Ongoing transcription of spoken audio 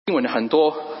经文很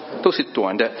多都是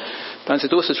短的，但是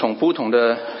都是从不同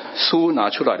的书拿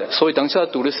出来的，所以等下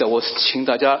读的时候，我请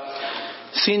大家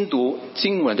先读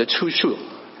经文的出处，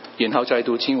然后再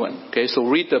读经文。Okay, so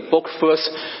read the book first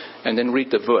and then read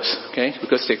the verse. Okay,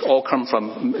 because they come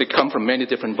from many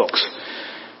different books,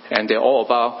 and they're all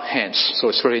about hands. So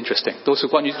it's very interesting. 都是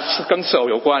关于跟手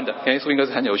有关的， okay, 所以应该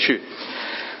是很有趣。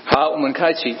好，我们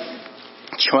开启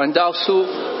传道书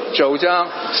9章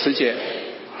10节。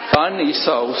凡你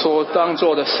手所当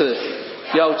做的事，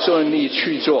要尽力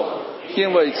去做，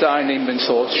因为在你们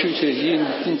所去的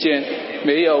阴间，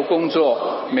没有工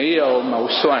作，没有谋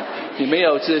算，也没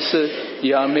有知识，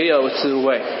也没有智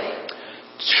慧。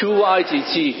出埃及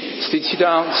记17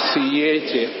章11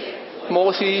节，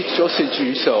摩西就是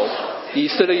举手，以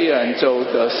色列人就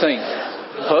得胜；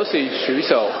何西举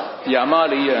手，亚玛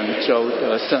力人就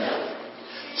得胜。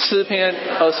诗篇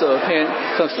22篇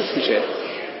34节。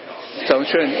整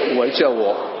群围着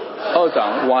我，二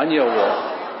党环有我，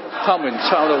他们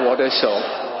抄了我的手，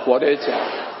我的脚。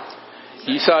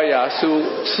以赛亚书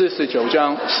49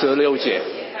章16节，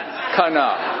看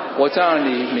啊，我将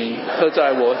你名刻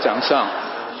在我掌上，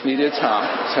你的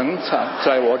城墙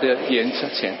在我的眼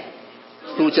前。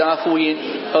路加福音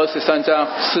23章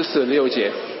46节，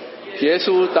耶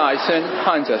稣大声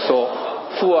喊着说，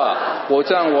父啊，我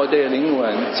将我的灵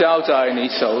魂交在你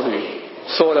手里。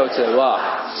说了这话，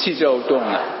气就动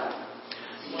了。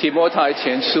提摩太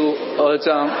前书2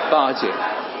章8节，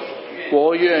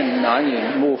我愿难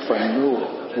隐不愤怒，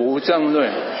无争论，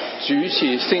举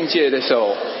起圣洁的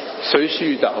手，随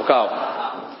续祷告。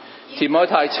提摩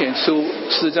太前书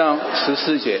4章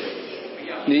14节，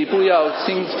你不要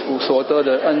辛苦所得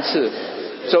的恩赐，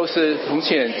就是从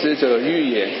前指着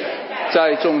预言，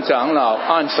在众长老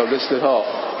按手的时候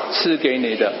赐给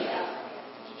你的。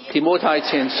提摩太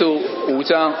前书5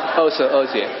章22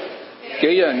节，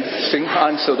给人行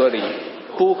按手的礼，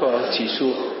不可起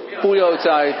诉，不要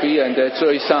在别人的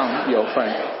罪上有份，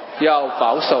要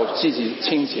保守自己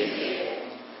清洁。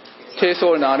帖撒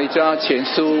罗尼迦前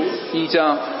书1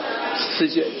章4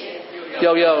节，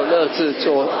要乐志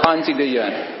做安静的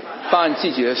人，办自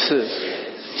己的事，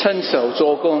趁手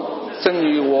做工，正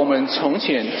如我们从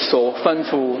前所吩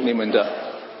咐你们的。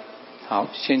好，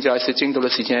现在是经读的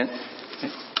时间。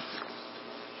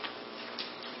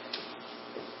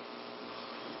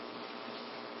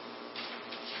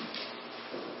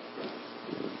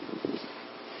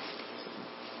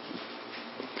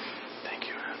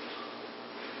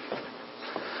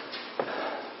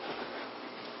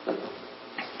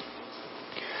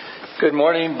Good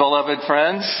morning, beloved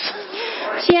friends.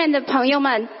 亲爱的朋友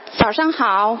们，早上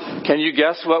好。Can you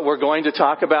guess what we're going to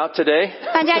talk about today?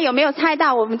 大家有没有猜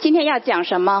到我们今天要讲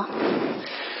什么？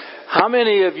 How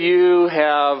many of you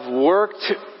have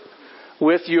worked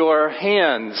with your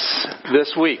hands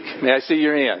this week? May I see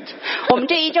your hand? 我们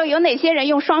这一周有哪些人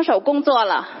用双手工作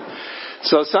了？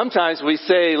 So sometimes we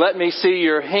say, let me see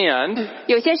your hand.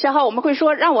 有些时候我们会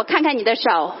说，让我看看你的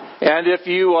手。 And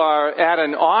if you are at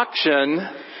an auction,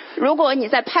 如果你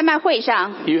在拍卖会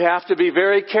上， you have to be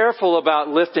very careful about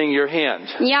lifting your hand.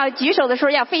 你要举手的时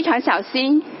候要非常小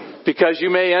心， Because you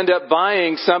may end up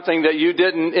buying something that you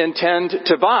didn't intend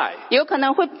to buy. 有可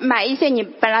能会买一些你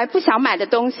本来不想买的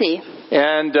东西。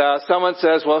 And someone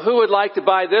says, well, who would like to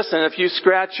buy this? And if you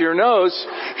scratch your nose,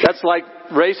 that's like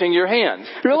raising your hand.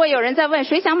 如果有人在问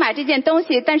谁想买这件东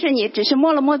西，但是你只是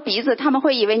摸了摸鼻子，他们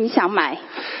会以为你想买。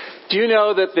 Do you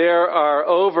know that there are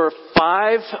over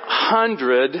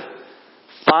 500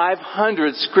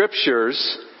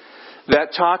 scriptures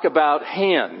that talk about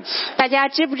hands? 大家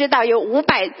知不知道有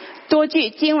500多句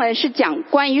经文是讲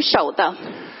关于手的？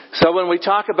 So when we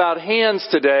talk about hands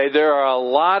today, there are a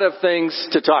lot of things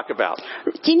to talk about.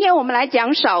 今天我们来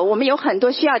讲手，我们有很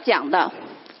多需要讲的。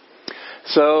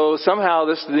 So somehow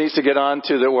this needs to get on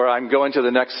to where I'm going to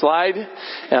the next slide.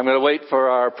 And I'm going to wait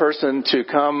for our person to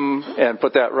come and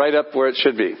put that right up where it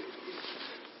should be.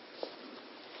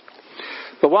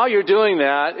 But while you're doing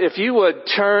that, if you would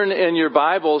turn in your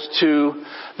Bibles to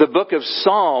the book of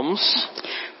Psalms,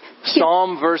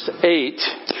 Psalm verse 8.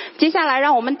 接下来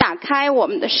让我们打开我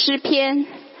们的诗篇，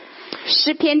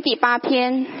诗篇第8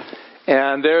篇。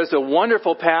 And there's a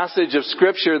wonderful passage of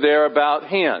scripture there about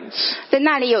hands. 在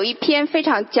那里有一篇非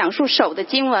常讲述手的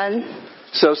经文。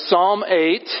 So Psalm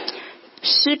 8.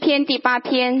 诗篇第8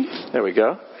篇。 There we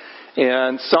go.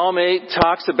 And Psalm 8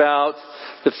 talks about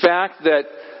the fact that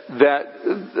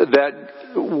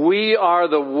we are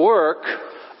the work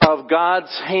of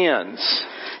God's hands.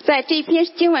 在这篇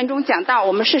经文中讲到，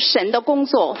我们是神的工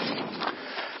作。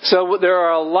 So there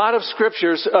are a lot of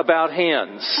scriptures about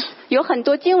hands. 有很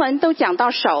多经文都讲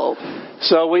到手。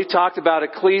So we talked about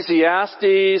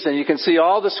Ecclesiastes, and you can see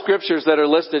all the scriptures that are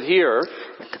listed here.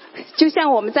 就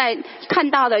像我们在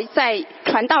看到的，在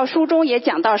传道书中也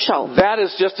讲到手。 That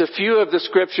is just a few of the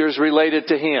scriptures related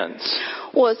to hands.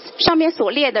 我上面所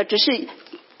列的就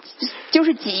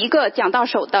是几个讲到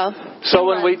手的。 So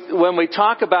when we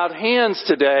talk about hands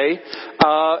today,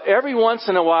 every once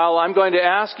in a while I'm going to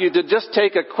ask you to just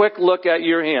take a quick look at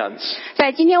your hands.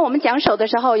 在今天我们讲手的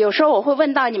时候，有时候我会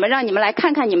问到你们，让你们来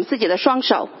看看你们自己的双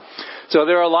手。 So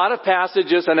there are a lot of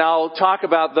passages, and I'll talk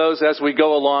about those as we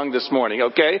go along this morning,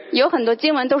 okay? 有很多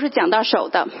经文都是讲到手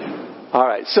的。 All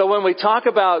right, so when we talk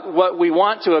about what we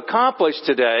want to accomplish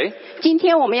today, 今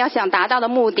天我们要想达到的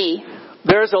目的，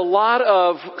 there's a lot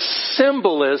of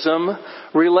symbolism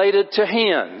related to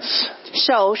hands.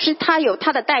 手是它有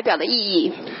它的代表的意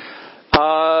义。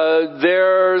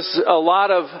 There's a lot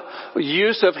of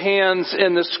use of hands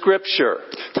in the scripture.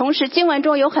 同时经文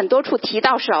中有很多处提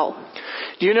到手。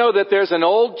 Do you know that there's an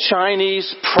old Chinese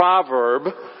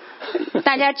proverb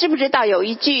大家知不知道有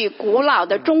一句古老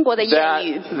的中国的谚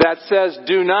语 that says,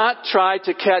 "Do not try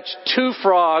to catch 2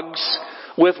 frogs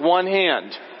with 1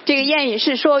 hand"? 这个谚语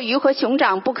是说鱼和熊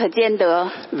掌不可兼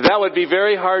得， That would be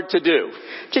very hard to do.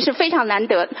 这是非常难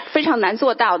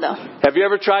做到的。 Have you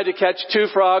ever tried to catch 2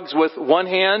 frogs with 1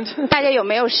 hand? 大家有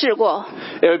没有试过？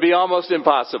 It would be almost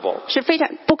impossible. 是非常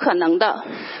不可能的。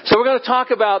 So we're going to talk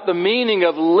about the meaning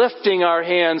of lifting our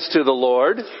hands to the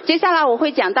Lord, 接下来我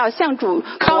会讲到向主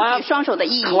高举双手的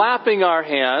意义， clapping our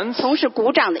hands, 同时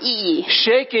鼓掌的意义，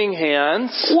 shaking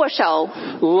hands, 握手，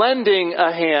 lending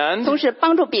a hand, 同时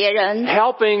帮助别人，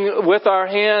 helping with our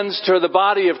hands to the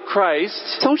body of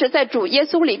Christ. 同时在主耶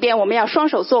稣里边，我们要双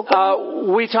手做工。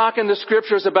 We talk in the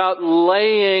scriptures about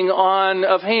laying on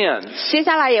of hands. 接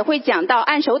下来也会讲到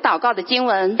按手祷告的经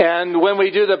文。 And when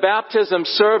we do the baptism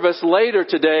service later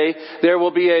today, there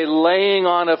will be a laying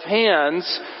on of hands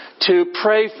to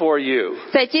pray for you.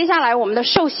 在接下来我们的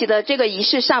受洗的这个仪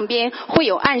式上边会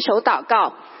有按手祷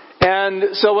告。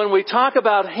 And so when we talk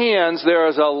about hands,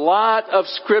 there is a lot of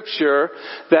scripture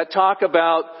that talk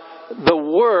about the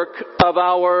work of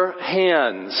our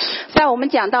hands. 在我们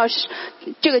讲到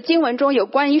这个经文中有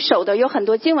关于手的，有很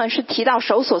多经文是提到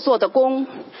手所做的工。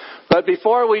 But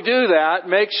before we do that,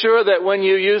 make sure that when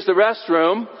you use the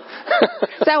restroom,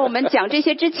 在我们讲这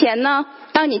些之前呢，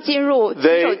当你进入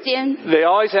洗手间， they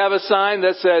always have a sign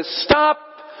that says, "Stop!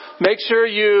 Make sure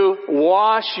you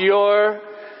wash your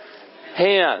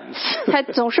hands." 他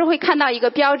总是会看到一个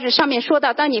标志，上面说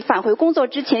到，当你返回工作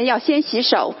之前要先洗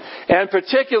手。 And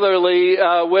particularly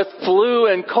with flu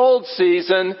and cold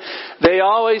season, they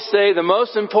always say the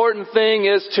most important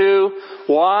thing is to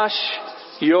wash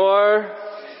your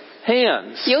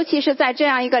hands. 尤其是在这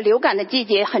样一个流感的季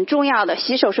节，很重要的，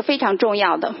洗手是非常重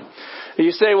要的。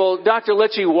 You say, "Well, Dr.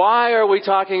 Litchie, why are we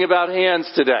talking about hands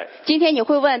today?" 今天你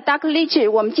会问 Dr. Litchie，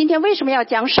 我们今天为什么要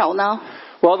讲手呢？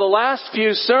 Well, the last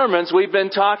few sermons we've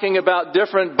been talking about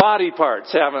different body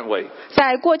parts, haven't we?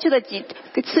 在过去的几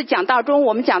次讲道中，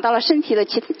我们讲到了身体的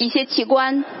一些器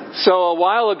官。 So a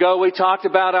while ago we talked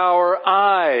about our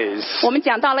eyes. 我们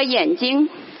讲到了眼睛。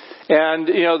 And,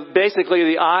 you know,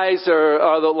 basically the eyes are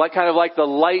kind of like the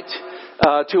light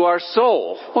to our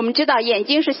soul. 我们知道眼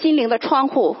睛是心灵的窗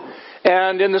户。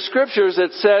 And in the scriptures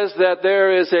it says that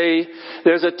there's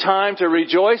a time to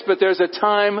rejoice, but there's a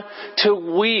time to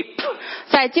weep.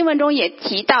 在经文中也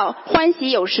提到欢喜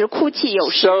有时，哭泣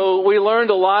有时。 So we learned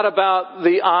a lot about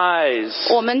the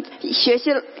eyes. 我们学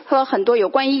习了很多有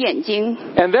关于眼睛。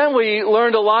 And then we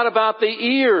learned a lot about the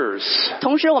ears.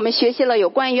 同时我们学习了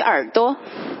有关于耳朵。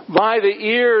 By the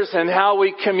ears and how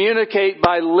we communicate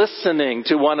by listening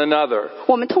to one another.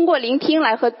 我们通过聆听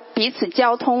来和彼此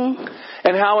交通。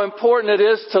 And how important it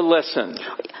is to listen.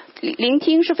 聆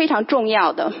听是非常重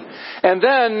要的。 And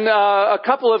then a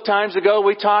couple of times ago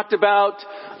we talked about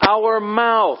our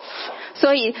mouth.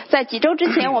 所以在几周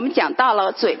之前我们讲到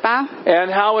了嘴巴。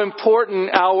 And how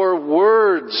important our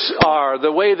words are,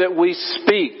 the way that we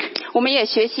speak. 我们也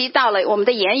学习到了我们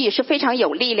的言语是非常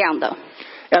有力量的。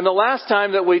 And the last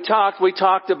time that we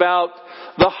talked about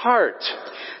the heart.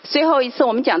 最后一次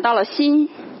我们讲到了心。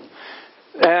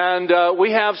 And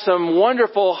we have some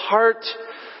wonderful heart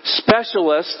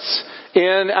specialists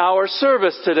in our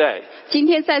service today. 今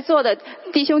天在座的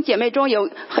弟兄姐妹中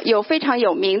有非常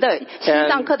有名的心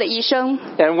脏科的医生。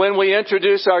 And when we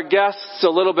introduce our guests a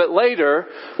little bit later,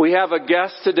 we have a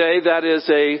guest today that is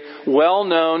a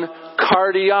well-known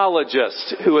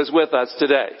cardiologist who is with us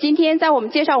today. 今天在我们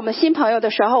介绍我们新朋友的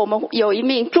时候，我们有一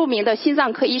名著名的心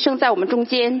脏科医生在我们中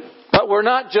间。But we're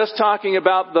not just talking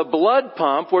about the blood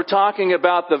pump, we're talking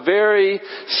about the very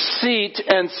seat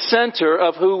and center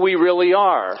of who we really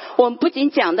are. 我们不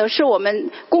仅讲的是我们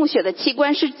供血的器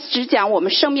官，是只讲我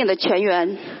们生命的泉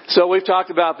源。 So we've talked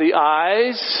about the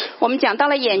eyes, 我们讲到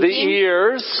了眼 the 睛、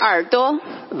 ears, 耳朵、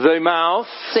 the mouth,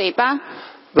 嘴巴、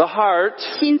 the heart,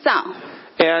 心脏。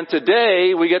 and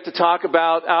today we get to talk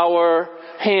about our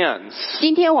hands.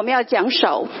 今天我们要讲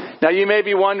手。 Now you may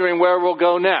be wondering where we'll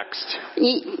go next.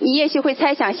 你也许会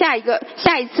猜想下一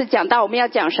次讲到我们要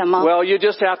讲什么。 Well, you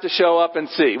just have to show up and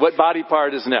see what body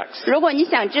part is next. 如果你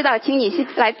想知道，请你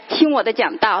来听我的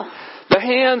讲道。 The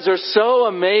hands are so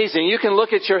amazing. You can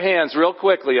look at your hands real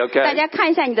quickly, 大 okay? 家看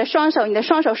一下你的双手，你的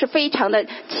双手是非常的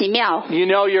奇妙。 You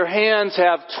know your hands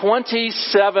have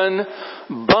 27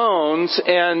 bones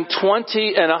and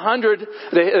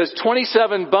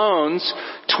 27 bones,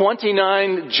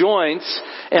 29 joints,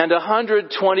 and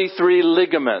 123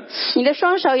 ligaments. 你的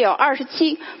双手有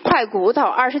27块骨头、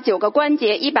29个关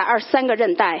节、123个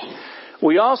韧带。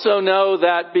 We also know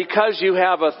that because you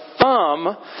have a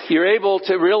thumb, you're able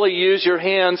to really use your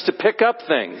hands to pick up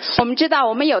things. 我们知道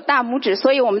我们有大拇指，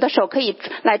所以我们的手可以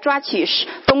来抓取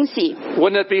东西。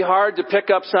 Wouldn't it be hard to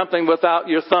pick up something without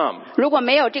your thumb? 如果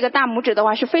没有这个大拇指的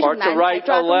话，是非 Or 常 to 难来 write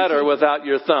抓 a 东 letter 西， without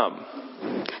your thumb?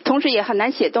 同时也很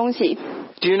难写东西。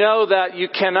 Do you know that you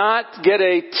cannot get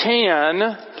a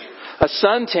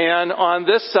suntan on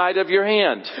this side of your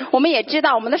hand? 我们也知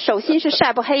道我们的手心是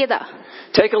晒不黑的，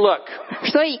 Take a look.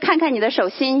 所以看看你的手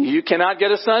心， You cannot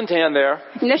get a suntan there.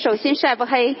 你的手心晒不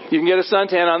黑， You can get a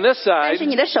suntan on this 但是 side,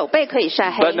 你的手背可以晒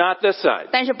but 黑， not this side.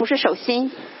 但是不是手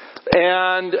心。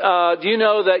 And do you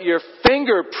know that your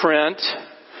fingerprint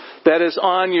that is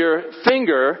on your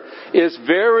finger is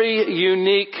very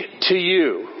unique to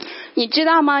you? 你知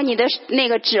道吗？你的那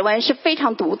个指纹是非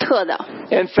常独特的。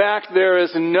 In fact, there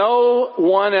is no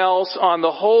one else on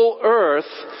the whole earth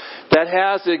that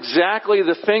has exactly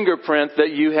the fingerprint that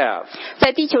you have.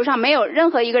 在地球上没有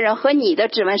任何一个人和你的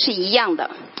指纹是一样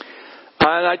的。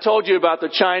 And I told you about the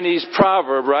Chinese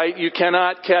proverb, right? You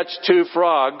cannot catch two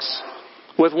frogs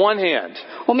with one hand.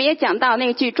 我们也讲到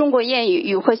那句中国谚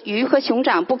语：鱼和熊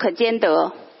掌不可兼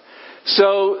得。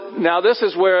 So now this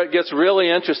is where it gets really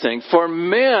interesting. For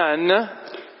men,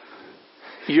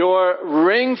 your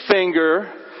ring finger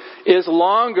is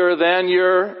longer than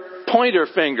your pointer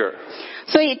finger.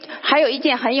 所以还有一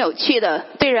件很有趣的，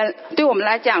对我们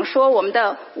来讲说，我们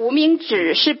的无名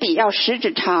指是比要食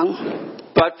指长。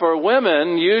 But for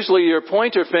women, usually your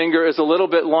pointer finger is a little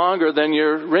bit longer than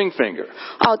your ring finger.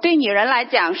 对女人来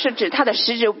讲是指她的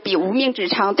食指比无名指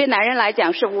长，对男人来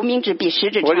讲是无名指比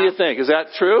食指长。 What do you think? Is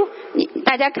that true?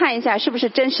 大家看一下是不是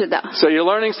真实的？ So you're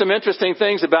learning some interesting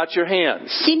things about your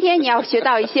hands. 今天你要学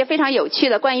到一些非常有趣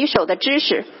的关于手的知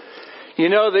识。 You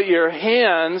know that your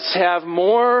fingers have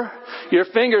more,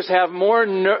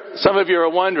 some of you are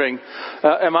wondering,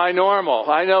 am I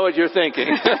normal? I know what you're thinking.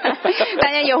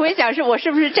 大家也会想是我是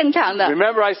不是正常的？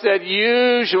 Remember I said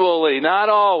usually, not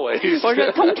always. 我说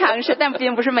通常是，但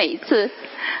并不是每一次。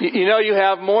 You know you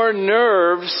have more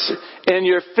nerves in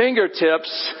your fingertips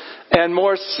and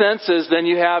more senses than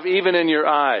you have even in your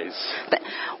eyes.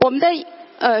 我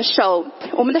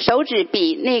们的手指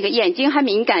比那个眼睛还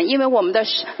敏感，因为我们的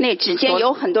那指尖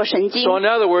有很多神经。 So in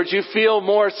other words, you feel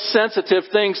more sensitive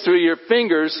things through your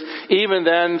fingers even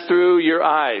than through your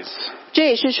eyes. 这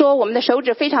也是说我们的手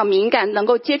指非常敏感，能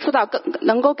够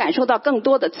感受到更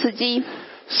多的刺激。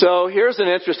 So here's an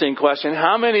interesting question.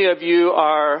 How many of you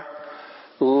are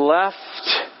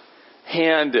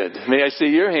left-handed? May I see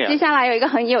your 接 hand? 下来有一个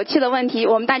很有趣的问题，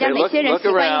我们大家 Okay, 哪些人 look 习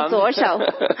惯用 around. 左手？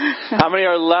 How many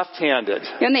are left-handed?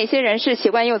 有哪些人是习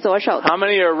惯用左手的？ How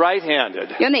many are right-handed?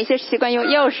 有哪些是习惯用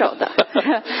右手的？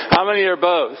 How many are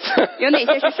both? 有哪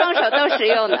些是双手都使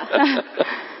用的？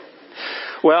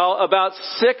 Well, about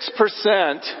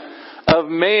 6% of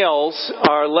males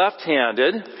are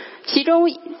left-handed. 其中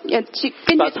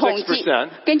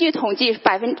根据统计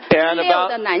 6%， And 6%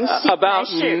的男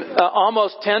士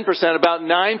almost 10%, about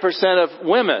 9% of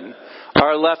women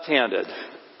are left-handed.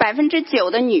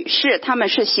 9%的女士她们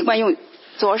是习惯用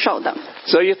左手的。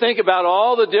 So you think about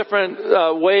all the different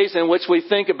ways in which we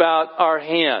think about our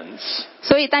hands.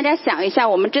 所以大家想一下，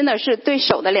我们真的是对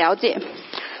手的了解。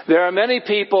 There are many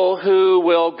people who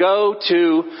will go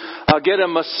to get a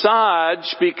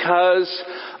massage because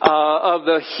of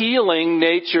the healing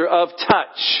nature of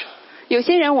touch. 有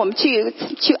些人我们去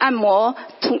按摩，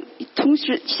同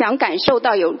时想感受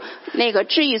到有那个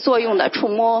治愈作用的触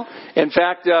摸。 In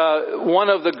fact, one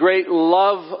of the great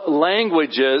love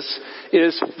languages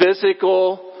is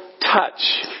physical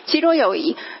touch. 其中有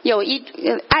一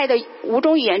爱的5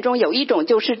种语言中有一种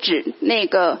就是指那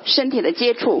个身体的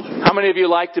接触。 How many of you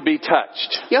like to be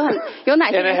touched? 有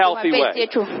哪些 In a 人喜欢 healthy 被 way. 接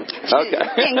触？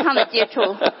 Okay. 是健康的接触。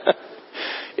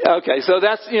Okay, so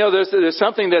that's, there's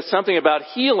something about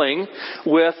healing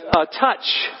with a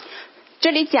touch. 这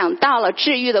里讲到了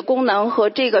治愈的功能和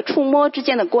这个触摸之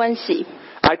间的关系。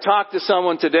 I talked to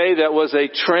someone today that was a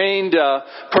trained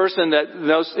person that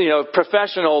knows,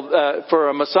 professional for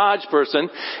a massage person,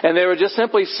 and they were just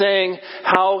simply saying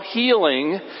how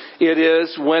healing it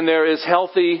is when there is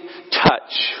healthy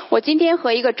touch. 我今天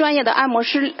和一个专业的按摩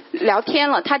师聊天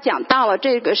了，他讲到了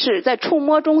这个是在触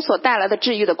摸中所带来的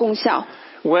治愈的功效。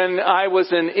 When I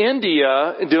was in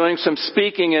India doing some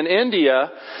speaking in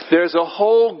India, there's a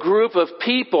whole group of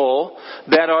people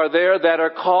that are there that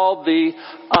are called the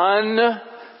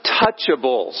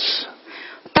untouchables.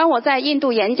 当我在印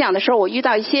度演讲的时候，我遇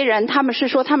到一些人，他们是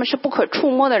说他们是不可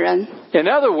触摸的人。 In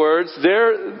other words,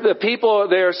 the people,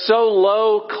 they are so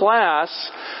low class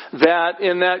that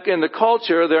in the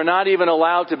culture, they're not even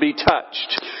allowed to be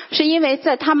touched. 是因为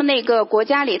在他们那个国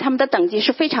家里，他们的等级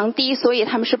是非常低，所以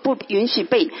他们是不允许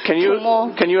被触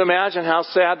摸。 Can you imagine how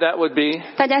sad that would be?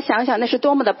 大家想想，那是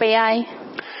多么的悲哀。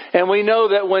 And we know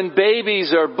that when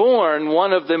babies are born,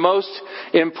 one of the most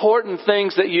important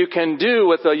things that you can do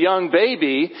with a young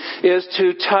baby is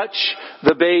to touch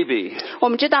the baby. 我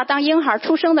们知道，当婴孩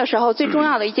出生的时候，最重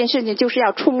要的一件事情就是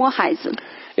要触摸孩子。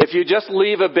 If you just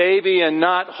leave a baby and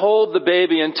not hold the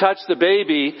baby and touch the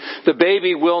baby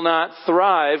will not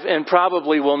thrive and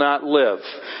probably will not live.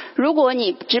 如果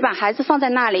你只把孩子放在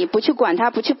那里，不去管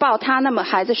他，不去抱他，那么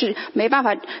孩子是没办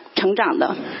法成长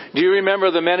的。 Do you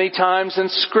remember the many times in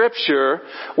Scripture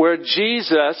where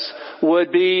Jesus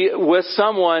would be with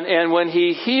someone and when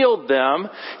he healed them,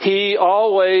 he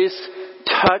always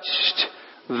touched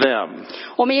them?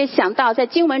 我们也想到，在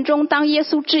经文中，当耶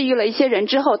稣治愈了一些人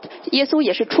之后，耶稣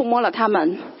也是触摸了他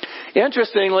们。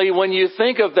 Interestingly, when you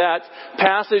think of that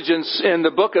passage in the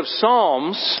book of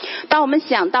Psalms, 当我们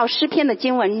想到诗篇的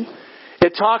经文，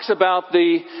 it talks about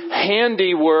the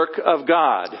handiwork of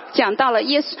God. 讲到了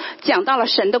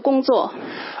神的工作。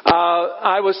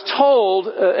 I was told,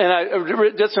 and I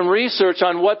did some research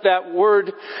on what that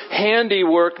word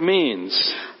handiwork means.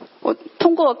 我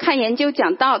通过看研究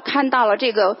看到了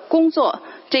这个工作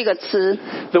这个词。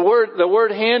 The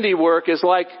word handiwork is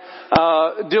like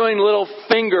doing little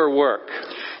finger work,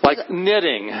 like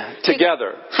knitting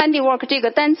together. Handiwork 这个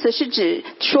单词是指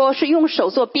说是用手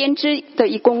做编织的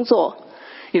一工作。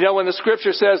 You know, when the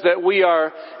scripture says that we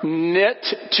are knit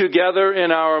together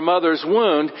in our mother's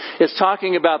womb, it's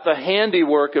talking about the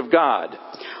handiwork of God.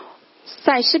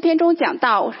 在诗篇中讲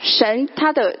到神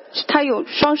他有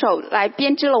双手来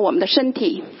编织了我们的身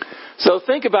体。 So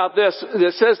think about this.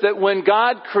 It says that when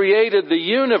God created the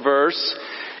universe,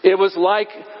 it was like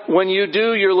when you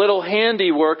do your little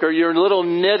handiwork or your little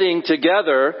knitting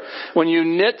together, when you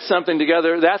knit something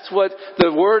together, that's what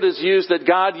the word is used, that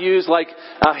God used like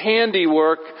a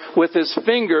handiwork with his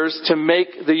fingers to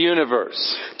make the universe.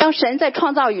 当神在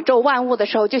创造宇宙万物的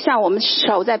时候，就像我们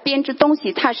手在编织东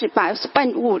西，他是把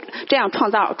万物这样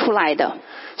创造出来的。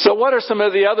 So what are some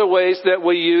of the other ways that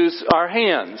we use our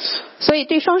hands? 所以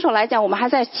对双手来讲，我们还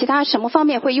在其他什么方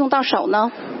面会用到手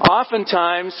呢？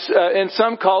 Oftentimes, in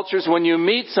some cultures, when you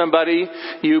meet somebody,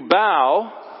 you bow.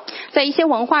 在一些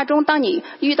文化中，当你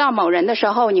遇到某人的时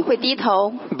候，你会低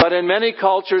头。 But in many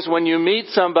cultures, when you meet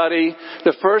somebody,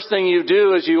 the first thing you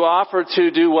do is you offer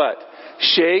to do what?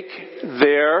 Shake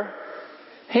their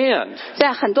hand.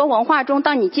 在很多文化中，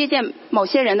当你接见某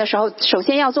些人的时候，首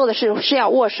先要做的是要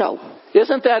握手。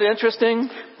 Isn't that interesting?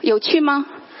 有趣吗？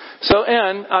 So,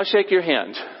 Anne, I'll shake your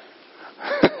hand.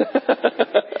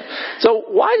 So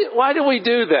why do we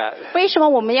do that? 为什么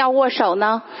我们要握手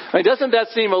呢？ I mean, doesn't that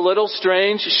seem a little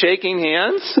strange, shaking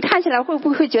hands? 你看起来会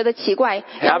不会觉得奇怪？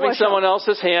要 Having 握手 someone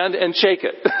else's hand and shake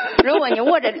it. 如果你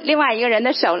握着另外一个人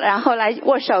的手，然后来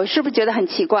握手，是不是觉得很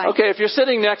奇怪？ Okay, if you're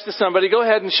sitting next to somebody, go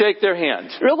ahead and shake their hand.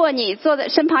 如果你坐在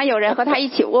身旁有人和他一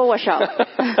起握手，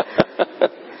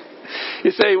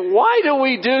 You say, why do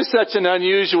we do such an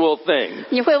unusual thing?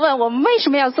 你会问我们为什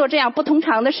么要做这样不通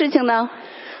常的事情呢？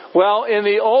 Well, in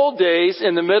the old days,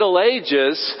 in the Middle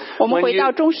Ages, 我们 when 回到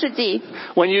you, 中世纪，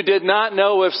 when you did not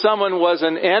know if someone was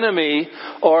an enemy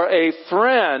or a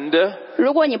friend,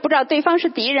 如果你不知道对方是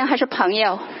敌人还是朋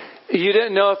友， you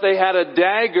didn't know if they had a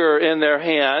dagger in their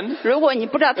hand, 如果你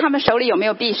不知道他们手里有没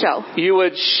有匕首， you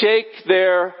would shake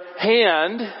their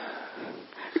hand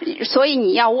所以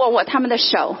你要握他们的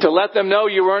手， to let them know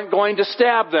you weren't going to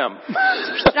stab them.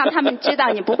 让他们知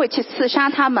道你不会去刺杀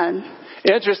他们。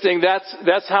Interesting,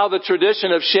 that's how the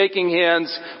tradition of shaking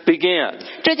hands began.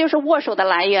 这就是握手的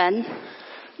来源。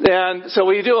 And so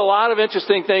we do a lot of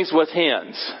interesting things with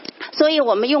hands. 所以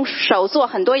我们用手做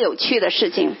很多有趣的事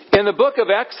情。 In the book of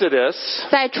Exodus,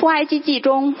 在出埃及记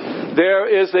中， there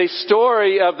is a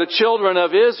story of the children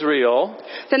of Israel.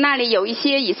 在那里有一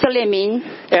些以色列民，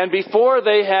 And before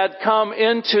they had come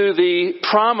into the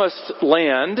promised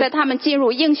land, 在他们进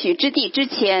入应许之地之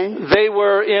前， they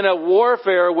were in a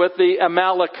warfare with the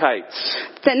Amalekites.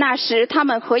 在那时他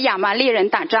们和亚玛力人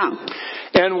打仗。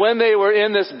 And when they were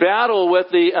in this battle with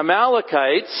the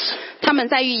Amalekites, 他们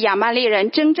在与亚玛力人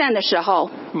征战的时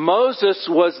候， Moses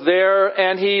was there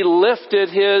and he lifted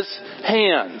his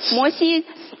hands. 摩西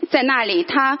在那里，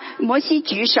摩西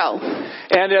举手，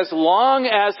 And as long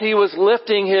as he was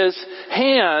lifting his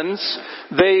hands,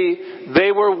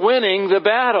 they were winning the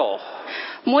battle.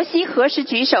 摩西何时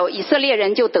举手，以色列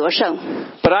人就得胜。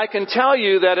 But I can tell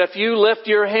you that if you lift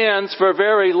your hands for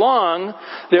very long,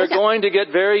 they're going to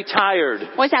get very tired.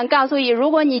 我想告诉你，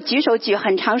如果你举手举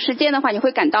很长时间的话，你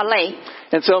会感到累。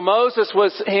 And so Moses'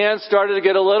 hands started to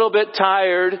get a little bit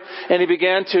tired, and he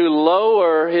began to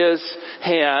lower his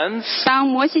hands. 当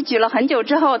摩西举了很久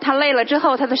之后，他累了之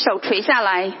后，他的手垂下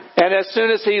来。 And as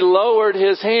soon as he lowered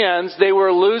his hands, they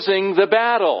were losing the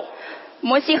battle.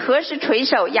 摩西何时垂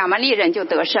手，亚玛力人就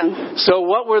得胜。 So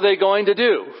what were they going to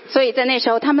do? 所以在那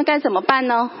时候，他们该怎么办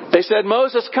呢？ They said,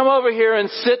 Moses, come over here and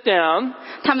sit down,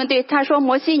 他们对他说：“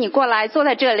摩西，你过来，坐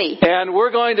在这里， and we're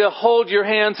going to hold your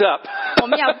hands up. 我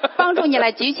们要帮助你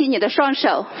来举起你的双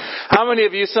手。 How many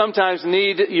of you sometimes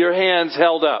need your hands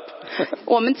held up? ”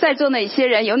我们在座哪些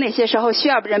人有哪些时候需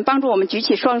要人帮助我们举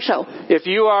起双手？ If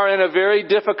you are in a very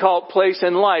difficult place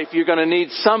in life, you're going to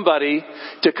need somebody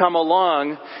to come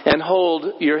along and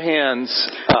hold your hands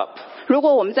up. 如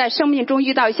果我们在生命中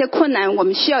遇到一些困难，我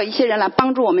们需要一些人来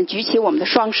帮助我们举起我们的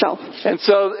双手。 And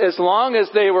so as long as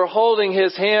they were holding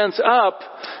his hands up,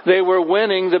 they were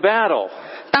winning the battle.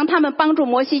 当他们帮助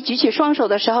摩西举起双手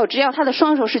的时候，只要他的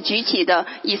双手是举起的，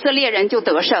以色列人就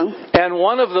得胜。 And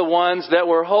one of the ones that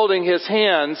were holding his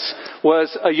hands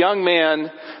was a young man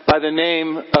by the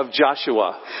name of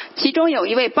Joshua. 其中有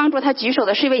一位帮助他举手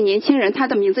的是一位年轻人，他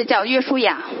的名字叫约书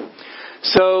亚。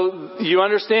 So you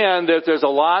understand that there's a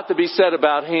lot to be said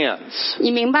about hands.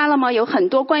 你明白了吗？有很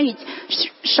多关于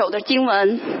手的经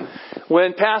文。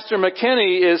 When Pastor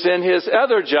McKinney is in his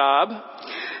other job,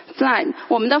 在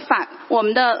我们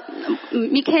的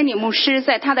米肯尼牧师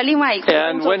在他的另外一个工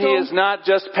and 作 when he 中 is，not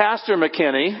just Pastor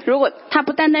McKinney, 如果他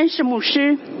不单单是牧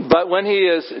师， but when he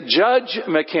is Judge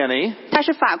McKinney, 他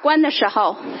是法官的时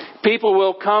候， people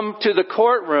will come to the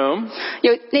courtroom,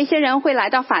 有那些人会来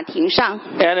到法庭上，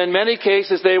 and in many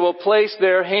cases they will place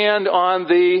their hand on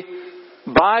the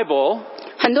Bible,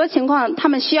 很多情况他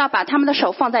们需要把他们的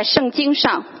手放在圣经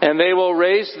上， and they will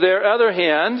raise their other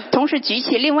hand, 同时举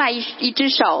起另外一只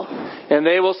手， and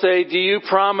they will say, do you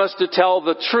promise to tell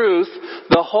the truth,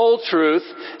 the whole truth,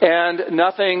 and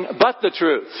nothing but the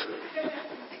truth?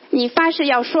 你发誓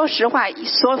要说实话，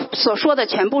所说的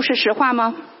全部是实话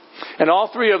吗？ And all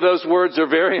three of those words are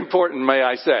very important, may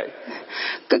I say.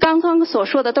 刚刚所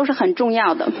说的都是很重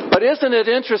要的。 But isn't it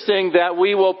interesting that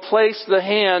we will place the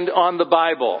hand on the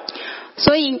Bible?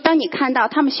 所以当你看到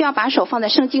他们需要把手放在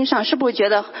圣经上，是不是觉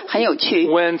得很有趣？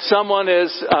 When someone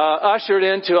is ushered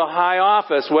into a high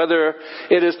office, whether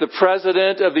it is the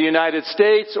President of the United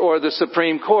States or the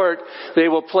Supreme Court, they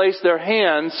will place their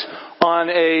hands on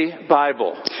a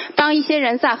Bible. 当一些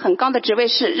人在很高的职位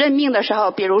是任命的时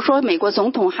候，比如说美国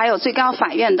总统还有最高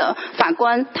法院的法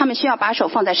官，他们需要把手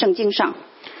放在圣经上。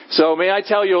 So may I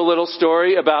tell you a little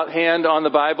story about hand on the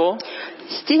Bible?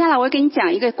 接下来我会给你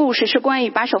讲一个故事，是关于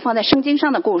把手放在圣经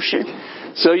上的故事。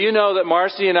 So you know that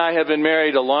Marcy and I have been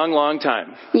married a long, long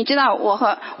time. 你知道我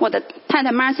和我的太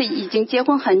太 Marcy 已经结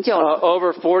婚很久了，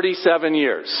 Over 47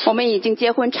 years. 我们已经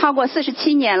结婚超过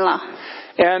47年了。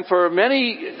 And for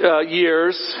many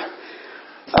years,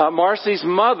 Marcy's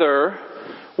mother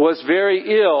was very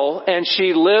ill, and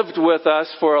she lived with us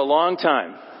for a long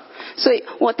time. 所以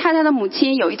我太太的母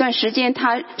亲有一段时间，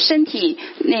她身体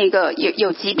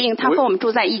有疾病，她和我们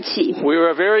住在一起。 We were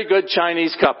a very good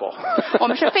Chinese couple. 我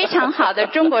们是非常好的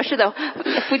中国式的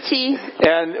夫妻。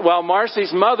 And while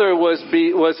Marcy's mother was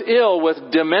ill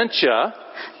with dementia,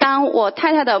 当我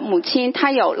太太的母亲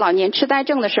她有老年痴呆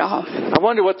症的时候， I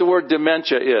wonder what the word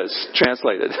dementia is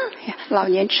translated. 老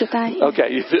年痴呆。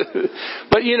 Okay.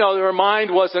 But you know, her mind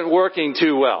wasn't working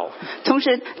too well. 同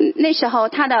时那时候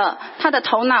她的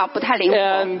头脑不太灵活，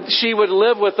 And she would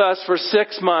live with us for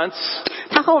 6 months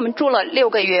她和我们住了6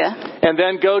个月， and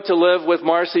then go to live with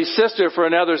Marcy's sister for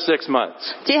another 6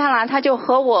 months. 接下来她就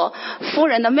和我夫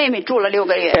人的妹妹住了6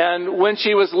个月。 And when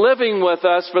she was living with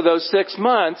us for those 6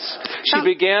 months, she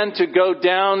began to go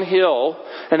downhill.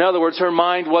 In other words, her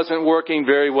mind wasn't working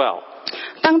very well.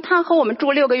 当她和我们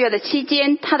住6个月的期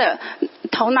间，她的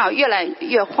头脑越来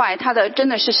越坏，她的真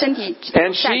的是身体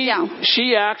And 下降。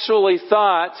 she actually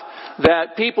thought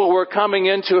that people were coming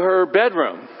into her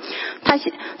bedroom.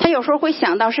 她有时候会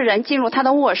想到是人进入她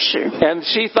的卧室， And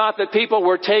she thought that people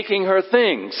were taking her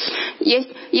things.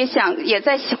 也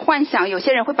在幻想有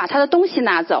些人会把她的东西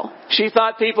拿走， She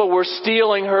thought people were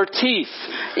stealing her teeth.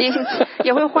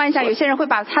 也会幻想有些人会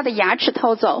把她的牙齿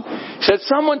偷走。 Said,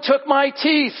 someone took my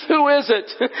teeth. Who is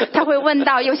it? 她会问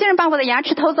到有些人把我的牙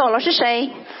齿偷走了，是谁？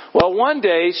 Well, one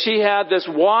day she had this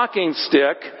walking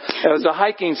stick. It was a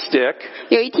hiking stick.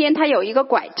 有一天她有一个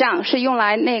拐杖，是用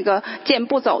来那个健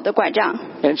步走的拐杖。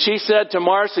 And she said to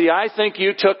Marcy, I think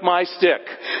you took my stick.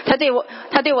 她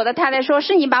对我的太太说，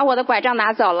是你把我的拐杖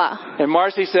拿走了。 And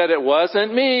Marcy said, it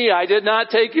wasn't me. I did not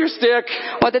take your stick.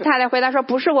 我的太太回答说，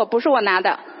不是我拿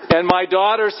的。 And my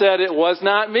daughter said, it was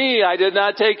not me. I did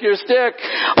not take your stick.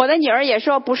 我的女儿也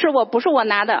说，不是我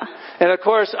拿的。 And of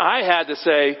course, I had to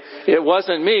say, it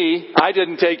wasn't me. I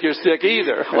didn't take your stick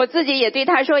either. 我自己也对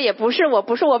她说，也不是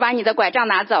我把你的拐杖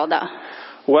拿走的。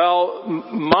 Well,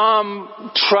 Mom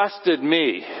trusted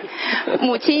me.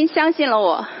 母亲相信了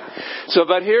我。 So,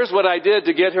 but here's what I did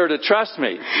to get her to trust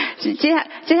me.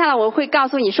 接下来我会告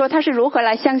诉你说她是如何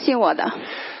来相信我的。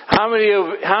 How many of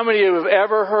you have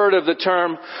ever heard of the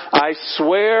term, I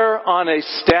swear on a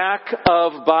stack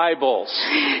of Bibles?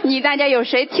 你大家有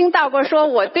谁听到过说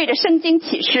我对着圣经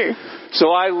起誓？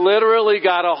 So I literally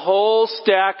got a whole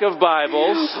stack of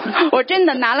Bibles, 我真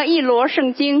的拿了一摞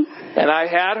圣经， and I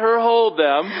had her hold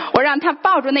them, 我让她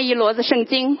抱住那一摞子圣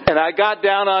经， and I got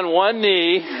down on one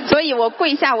knee, 所以我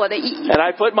跪下我的 and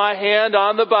I put my hand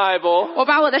on the Bible, 我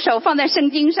把我的手放在圣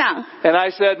经上， and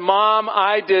I said, Mom,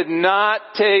 I did not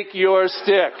take your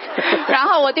stick. 然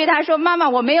后我对她说：“妈妈，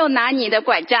我没有拿你的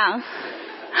拐杖。”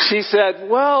 She said,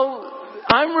 well,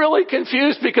 I'm really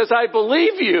confused because I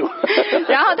believe you.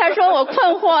 然后她说：“我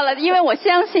困惑了，因为我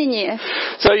相信你。”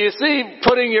 So you see,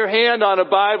 putting your hand on a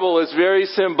Bible is very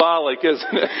symbolic,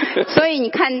 isn't it? 所以你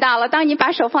看到了，当你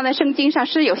把手放在圣经上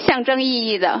是有象征意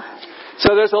义的。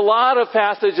 So there's a lot of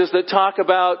passages that talk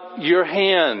about your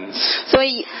hands. 所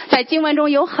以在经文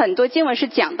中有很多经文是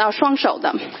讲到双手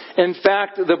的。 In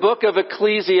fact, the book of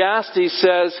Ecclesiastes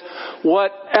says,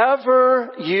 whatever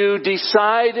you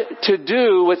decide to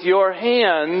do with your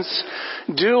hands,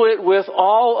 do it with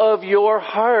all of your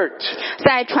heart.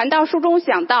 在传道书中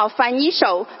讲到，凡你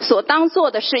手所当做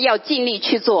的事，要尽力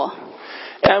去做。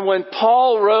 And when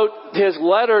Paul wrote his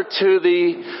letter to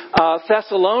the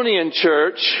Thessalonian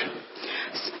church,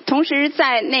 同时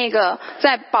在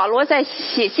保罗在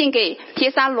写信给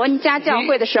帖撒罗尼迦教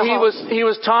会的时候， he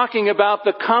was talking about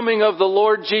the coming of the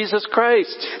Lord Jesus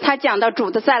Christ. 他讲到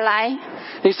主的再来，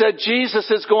 He said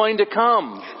Jesus is going to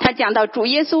come. 他讲到主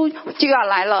耶稣就要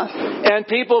来了， And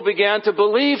people began to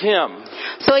believe him.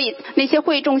 所以那些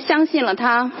会众相信了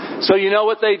他。 So you know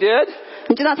what they did?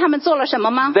 你知道他们做了什么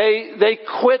吗？ They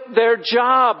quit their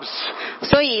jobs.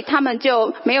 所以他们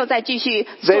就没有再继续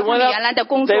做他们原来的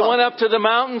工作。 They went up to the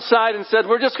mountainside and said,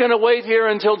 we're just going to wait here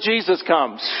until Jesus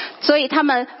comes. 所以他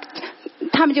们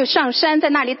就上山，在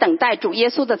那里等待主耶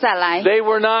稣的再来。 They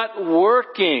were not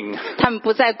working. 他们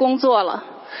不再工作了。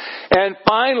 And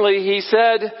finally he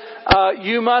said,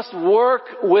 you must work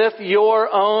with your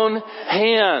own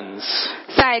hands.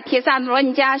 在帖撒罗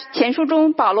尼迦前书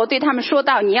中，保罗对他们说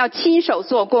道：“你要亲手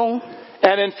做工。”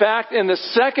 And in fact, in the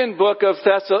second book of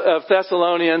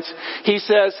Thessalonians, he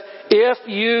says, if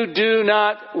you do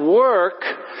not work,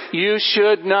 you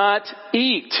should not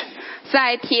eat.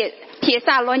 在帖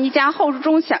撒罗尼迦后书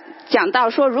中讲到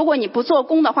说，如果你不做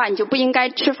工的话，你就不应该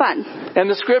吃饭。 And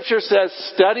the scripture says,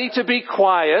 study to be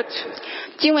quiet.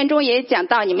 经文中也讲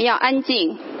到，你们要安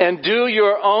静， And do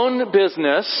your own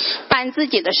business. 办自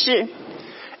己的事，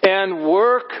 And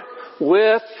work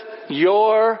with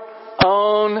your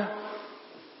own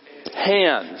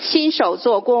hands. 亲手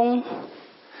做工。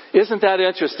 Isn't that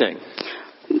interesting?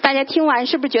 大家听完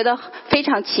是不是觉得非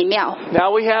常奇妙？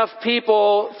 Now we have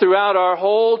people throughout our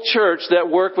whole church that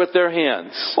work with their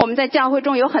hands. 我们在教会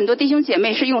中有很多弟兄姐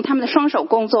妹是用他们的双手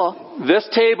工作。 This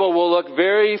table will look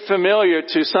very familiar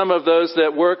to some of those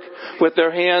that work with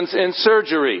their hands in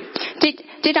surgery.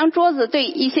 这张桌子对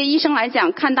一些医生来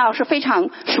讲看到是非常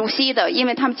熟悉的，因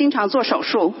为他们经常做手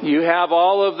术。 You have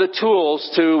all of the tools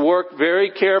to work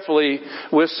very carefully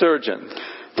with surgery.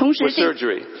 同时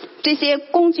这些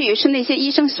工具是那些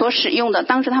医生所使用的，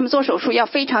当时他们做手术要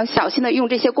非常小心的用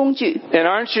这些工具。 And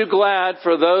aren't you glad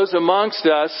for those amongst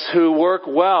us who work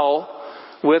well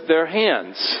with their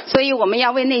hands? 所以我们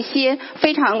要为那些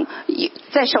非常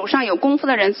在手上有功夫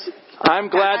的人。 I'm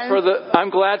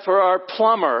glad for our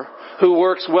plumber who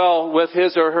works well with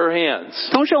his or her hands.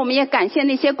 同时我们也感谢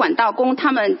那些管道工，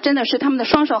他们真的是他们的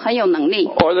双手很有能力。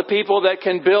 Or the people that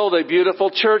can build a beautiful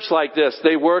church like this,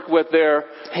 they work with their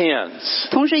hands.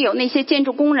 同时有那些建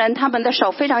筑工人，他们的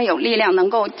手非常有力量，能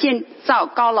够建造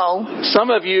高楼。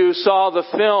 Some of you saw the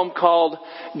film called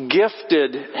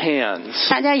Gifted Hands.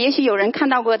 大家也许有人看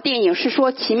到过电影，是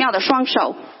说奇妙的双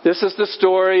手。 This is the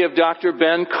story of Dr.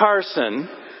 Ben Carson,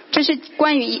 这是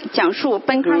关于讲述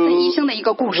本卡森医生的一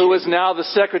个故事。 who is now the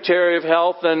Secretary of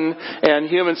Health and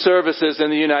Human Services in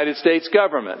the United States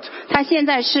government. 他现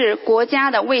在是国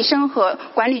家的卫生和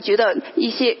管理局的一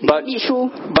些秘书。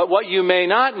 But what you may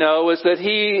not know is that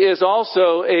he is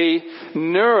also a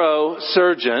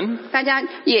neurosurgeon. 大家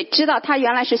也知道他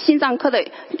原来是心脏科的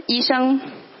医生。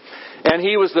 And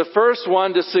he was the first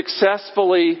one to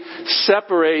successfully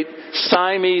separate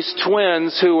Siamese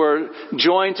twins who were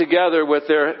joined together with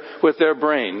their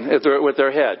brain, with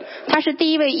their head. 他是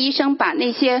第一位医生把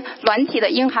那些卵体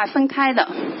的婴孩分开的。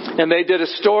 And they did a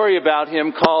story about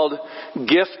him called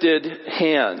Gifted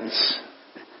Hands.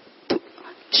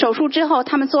 手术之后，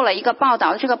他们做了一个报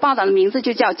道，这个报道的名字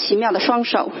就叫《奇妙的双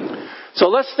手》。 So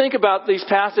let's think about these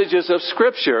passages of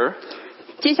Scripture.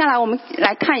 接下来我们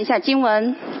来看一下经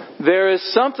文。 There is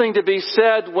something to be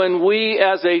said when we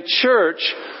as a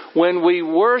church, when we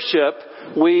worship,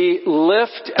 we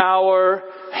lift our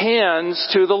hands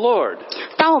to the Lord.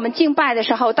 当我们敬拜的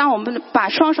时候，当我们把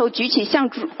双手举起向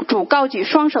主高举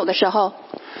双手的时候，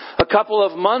 A couple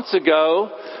of months ago,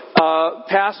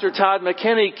 Pastor Todd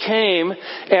McKinney came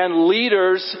and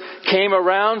leaders came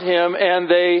around him and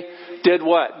they did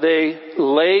what? They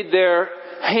laid their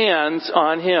hands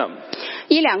on him.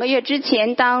 1-2个月之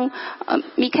前，当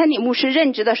米肯尼牧师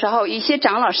任职的时候，一些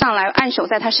长老上来按手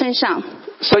在他身上。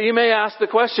 So you may ask the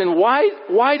question,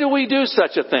 why do we do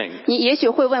such a thing? 你也许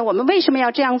会问，我们为什么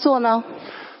要这样做呢？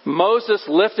 Moses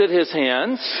lifted his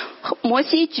hands. 摩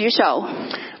西举手。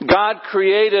 God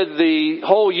created the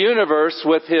whole universe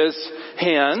with his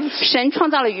hands. 神创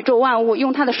造了宇宙万物，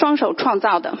用他的双手创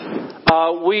造的。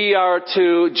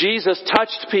 Jesus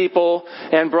touched people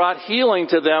and brought healing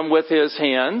to them with his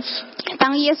hands.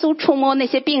 当耶稣触摸那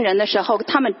些病人的时候，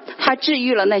他治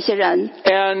愈了那些人。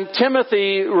 And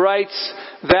Timothy writes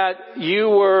that you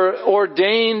were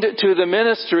ordained to the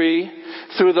ministry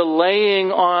through the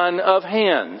laying on of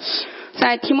hands.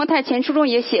 在提摩太前书中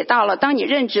也写到了，当你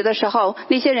任职的时候，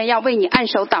那些人要为你按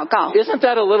手祷告。 Isn't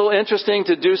that a little interesting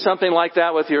to do something like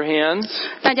that with your hands?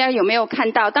 大家有没有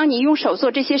看到，当你用手做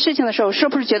这些事情的时候，是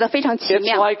不是觉得非常奇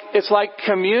妙？ It's like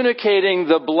communicating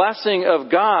the blessing of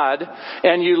God,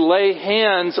 and you lay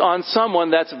hands on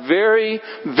someone that's very,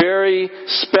 very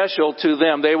special to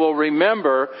them. They will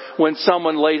remember when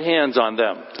someone laid hands on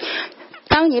them.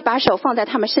 当你把手放在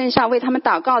他们身上，为他们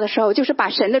祷告的时候，就是把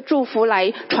神的祝福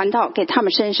来传到给他们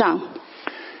身上。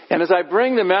 And as I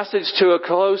bring the message to a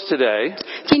close today,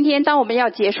 今天当我们要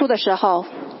结束的时候，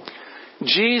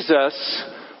 Jesus,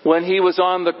 when he was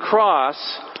on the cross,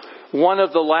 one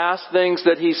of the last things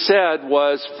that he said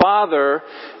was, Father,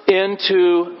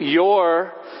 into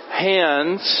your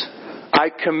hands I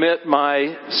commit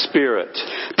my spirit.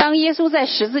 当耶稣在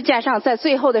十字架上，在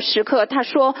最后的时刻，他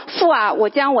说：“父啊，我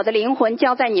将我的灵魂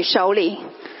交在你手里。”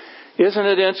 Isn't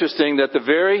it interesting that the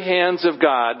very hands of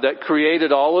God that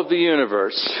created all of the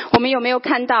universe, 我们有没有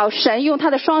看到神用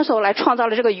他的双手来创造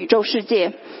了这个宇宙世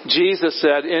界？ Jesus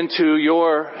said, Into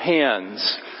your hands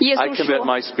I commit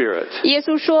my spirit. 耶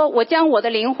稣说：“我将我的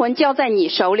灵魂交在你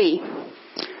手里。”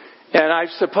 And I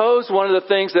suppose one of the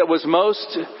things that was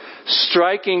most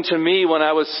striking to me when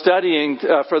I was studying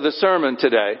for the sermon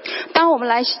today. 当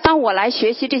我来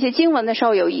学习这些经文的时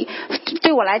候，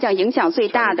对我来讲影响最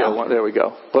大的。 There we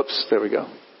go. Whoops, there we go.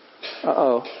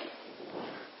 Uh-oh.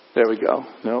 There we go.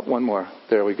 No, one more.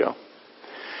 There we go.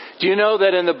 Do you know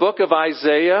that in the book of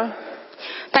Isaiah,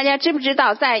 大家知不知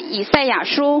道在以赛亚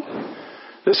书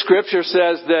the scripture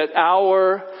says that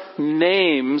our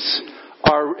names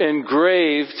are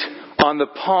engraved on the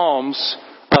palms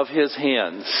of his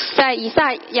hands. 在以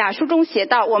赛亚书中写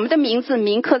道，我们的名字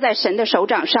铭刻在神的手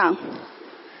掌上。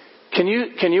Can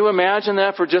you imagine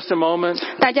that for just a moment?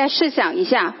 大家试想一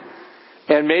下，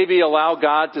 And maybe allow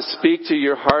God to speak to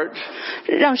your heart?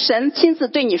 让神亲自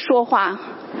对你说话。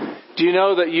Do you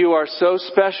know that you are so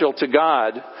special to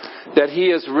God that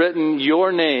he has written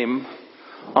your name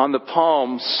on the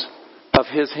palms of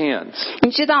his hands?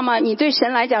 你知道吗？你对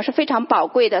神来讲是非常宝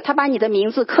贵的，他把你的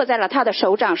名字刻在了他的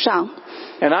手掌上。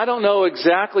And I don't know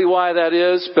exactly why that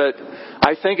is, but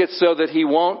I think it's so that he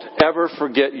won't ever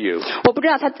forget you. 我不知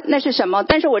道他那是什么，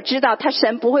但是我知道他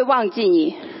神不会忘记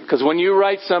你。 Because when you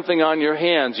write something on your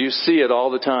hands, you see it all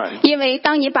the time. 因为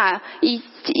当你把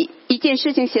一件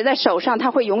事情写在手上，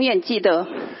他会永远记得。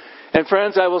 And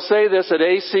friends, I will say this at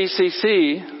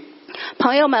ACCC,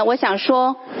 朋友们，我想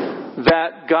说，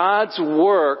 that God's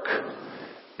work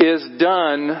is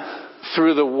done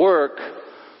through the work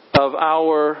of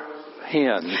our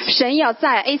hands. 神要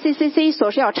在 ACCC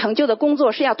所要成就的工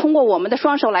作，是要通过我们的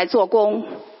双手来做工。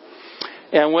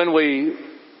 And when we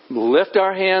lift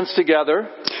our hands together,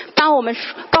 当我们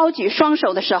高举双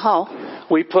手的时候，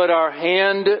 we put our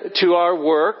hand to our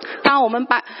work. 当我们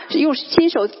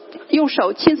用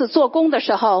手亲自做工的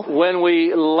时候， When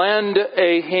we lend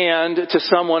a hand to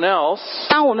someone else,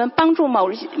 当我们帮助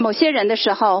某些人的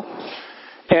时候，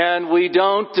 and we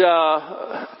don't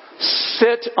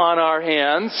sit on our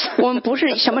hands 我们不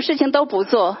是什么事情都不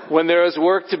做。 when there is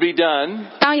work to be done,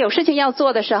 当有事情要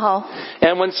做的时候，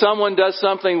 and when someone does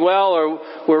something well, or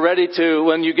we're ready to,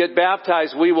 when you get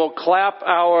baptized, we will clap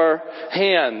our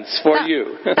hands for you.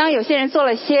 当有些人做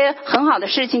了一些很好的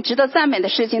事情，值得赞美的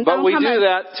事情， But 当 we 他 do 们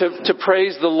that to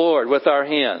praise the Lord with our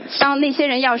hands. 当那些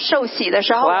人要受洗的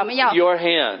时候， Clap your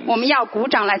hands. 我们要鼓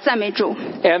掌来赞美主。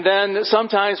 And then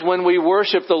sometimes when we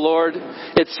worship the Lord,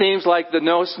 it seems like the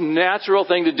most natural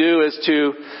thing to do is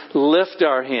to lift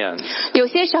our hands. 有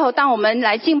些时候，当我们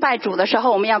来敬拜主的时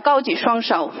候，我们要高举双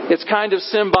手。 It's kind of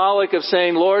symbolic of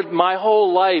saying, Lord, my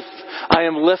whole life I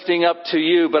am lifting up to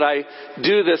you, but I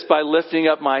do this by lifting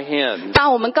up my hands.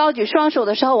 当我们高举双手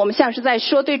的时候，我们像是在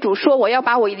说对主说，我要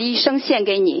把我的一生献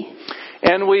给你。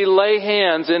 And we lay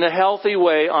hands in a healthy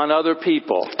way on other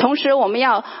people. 同时，我们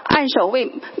要按手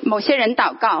为某些人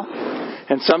祷告。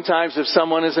 And sometimes if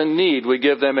someone is in need, we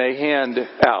give them a hand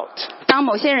out. 当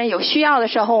某些人有需要的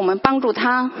时候，我们帮助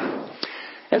他。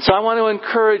 And so I want to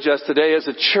encourage us today as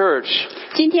a church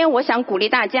今天我想鼓励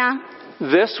大家，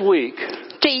 this week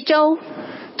这一周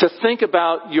to think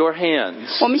about your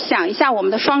hands. 我们想一下我们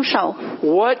的双手，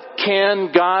 What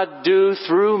can God do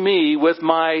through me with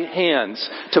my hands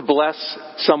to bless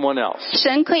someone else?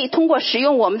 神可以通过使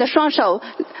用我们的双手，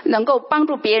能够帮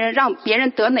助别人，让别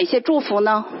人得哪些祝福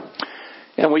呢？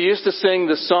 And we used to sing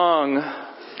the song,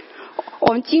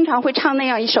 我们经常会唱那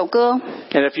样一首歌，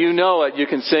 and if you know it, you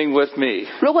can sing with me.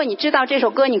 如果你知道这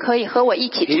首歌，你可以和我一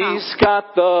起唱。 He's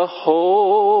got the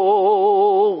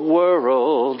whole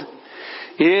world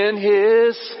in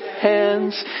his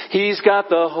hands. He's got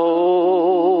the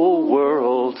whole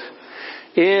world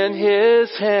in his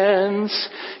hands.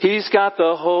 He's got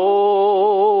the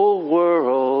whole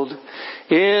world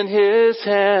in his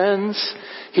hands.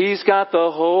 He's got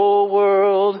the whole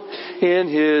world in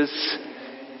his...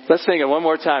 Let's sing it one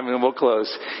more time and then we'll close.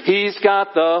 He's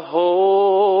got the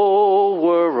whole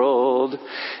world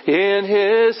in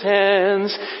his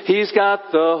hands. He's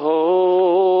got the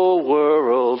whole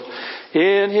world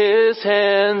in his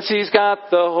hands. He's got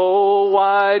the whole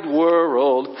wide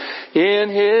world in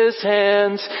his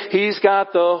hands. He's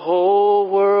got the whole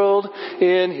world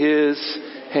in his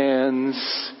hands.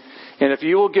 And if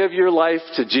you will give your life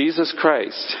to Jesus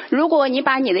Christ, 如果你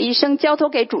把你的一生交托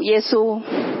给主耶稣，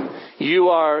 you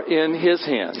are in his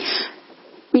hands.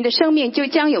 你的生命就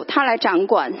将由他来掌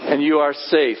管， And you are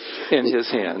safe in his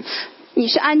hands. 你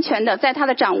是安全的，在他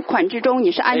的掌管之中，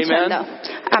你是安全的。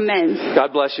阿门。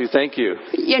 God bless you. Thank you.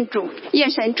 愿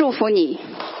神祝福你。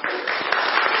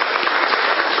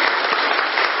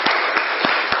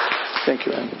 Thank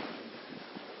you, Anne.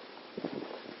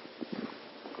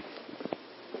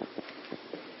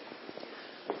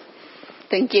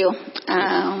 Thank you.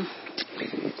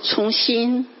 从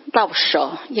心到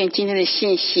手，愿今天的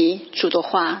信息、主的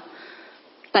话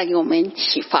带给我们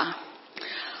启发。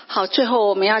好，最后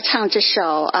我们要唱这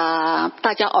首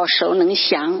大家耳熟能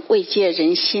详、慰藉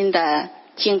人心的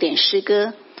经典诗歌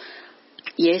《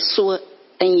耶稣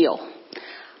恩友》。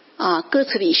歌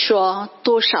词里说，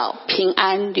多少平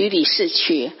安屡屡逝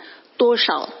去，多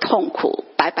少痛苦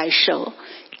白白受，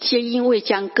皆因为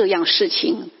将各样事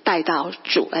情带到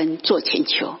主恩做前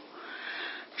求。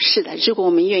是的，如果我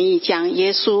们愿意将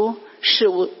耶稣视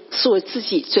为自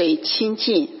己最亲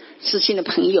近、知心的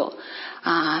朋友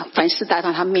凡事带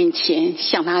到他面前，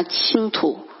向他倾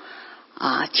吐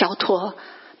交托，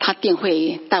他定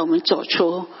会带我们走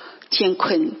出艰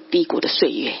困低谷的岁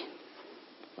月。